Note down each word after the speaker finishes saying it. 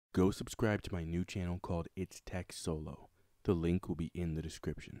go subscribe to my new channel called It's Tech Solo. The link will be in the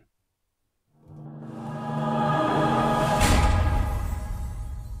description.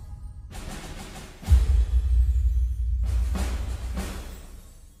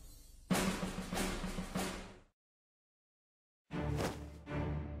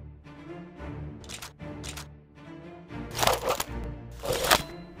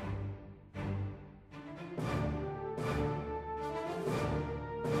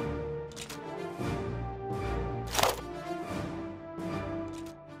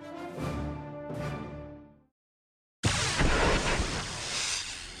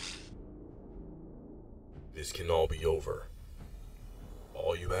 This can all be over.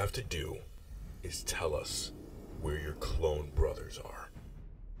 All you have to do is tell us where your clone brothers are.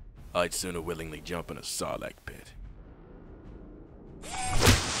 I'd sooner willingly jump in a Sarlacc pit.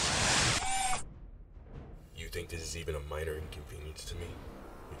 You think this is even a minor inconvenience to me?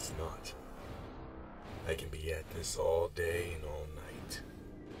 It's not. I can be at this all day and all night.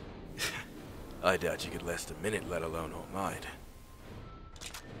 I doubt you could last a minute, let alone all night.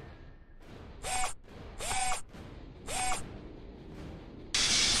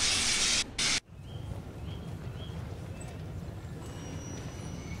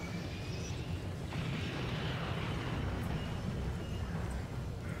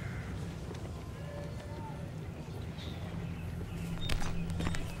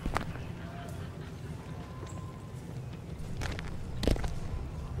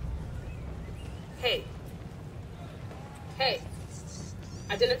 Hey.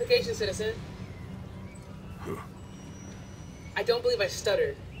 Identification, citizen. Huh. I don't believe I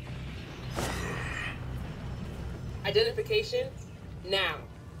stuttered. Identification, now.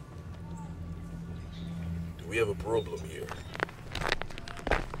 Do we have a problem here?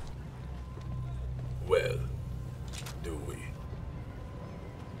 Well, do we?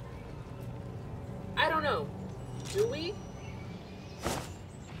 I don't know. Do we?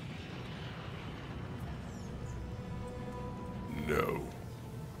 No.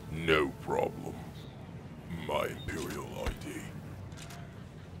 No problem. My Imperial ID.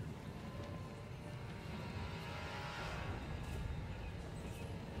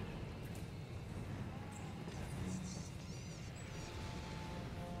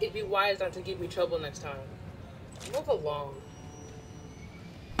 It'd be wise not to give me trouble next time. Move along.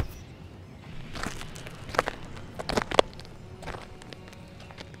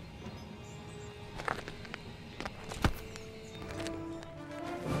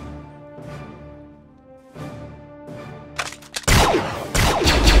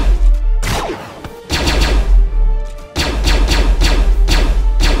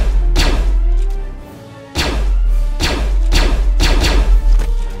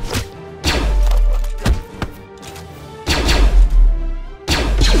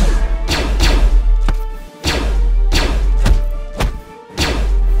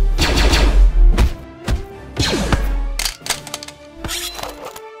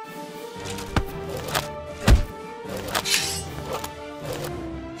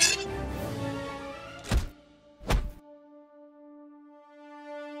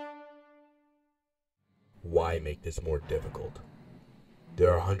 Why make this more difficult?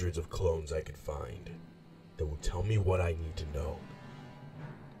 There are hundreds of clones I could find that will tell me what I need to know.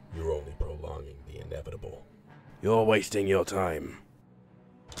 You're only prolonging the inevitable. You're wasting your time.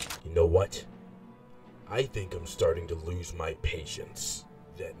 You know what? I think I'm starting to lose my patience.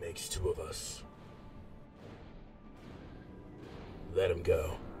 That makes two of us. Let him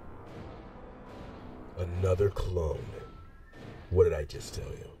go. Another clone. What did I just tell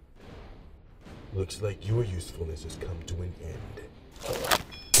you? Looks like your usefulness has come to an end.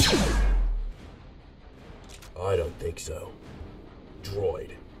 I don't think so.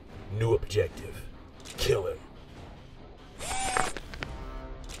 Droid. New objective. Kill him.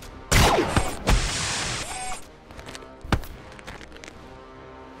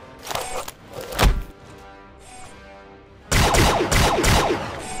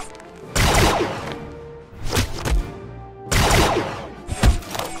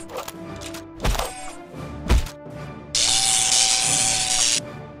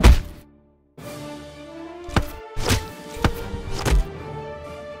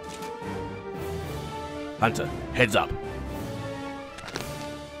 Hunter, heads up.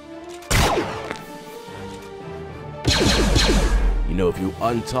 You know, if you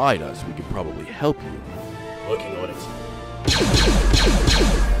untied us, we could probably help you. Looking on it.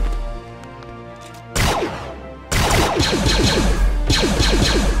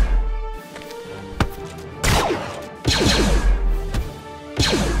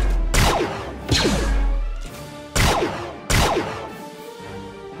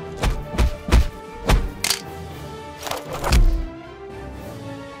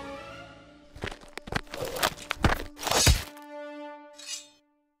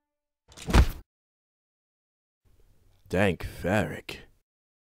 Dank Farrick.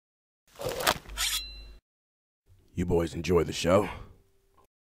 You boys enjoy the show?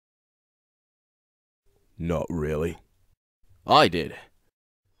 Not really. I did.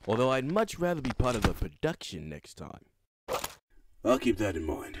 Although I'd much rather be part of the production next time. I'll keep that in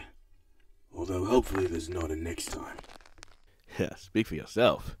mind. Although hopefully there's not a next time. Yeah, speak for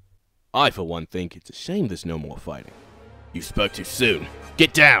yourself. I, for one, think it's a shame there's no more fighting. You spoke too soon.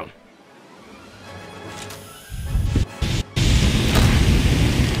 Get down!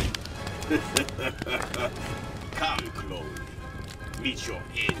 Come, clone. Meet your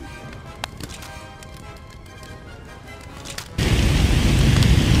end.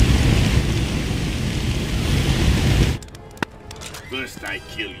 First I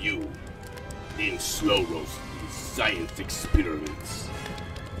kill you, then slow roast these science experiments.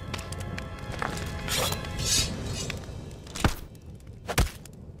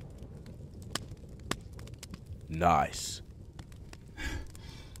 Nice.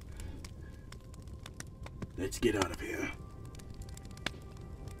 Let's get out of here.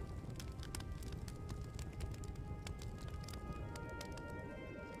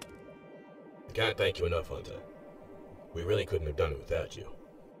 I can't thank you enough, Hunter. We really couldn't have done it without you.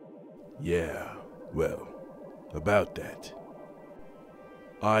 Yeah, well, about that.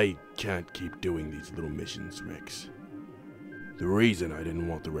 I can't keep doing these little missions, Rex. The reason I didn't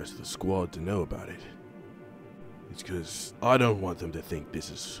want the rest of the squad to know about it is because I don't want them to think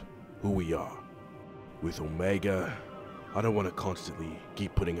this is who we are. With Omega, I don't want to constantly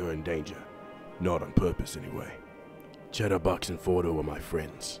keep putting her in danger. Not on purpose, anyway. Chatterbox and Fordo are my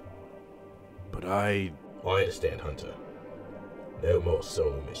friends. But I understand, Hunter. No more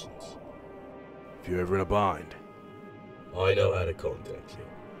solo missions. If you're ever in a bind, I know how to contact you.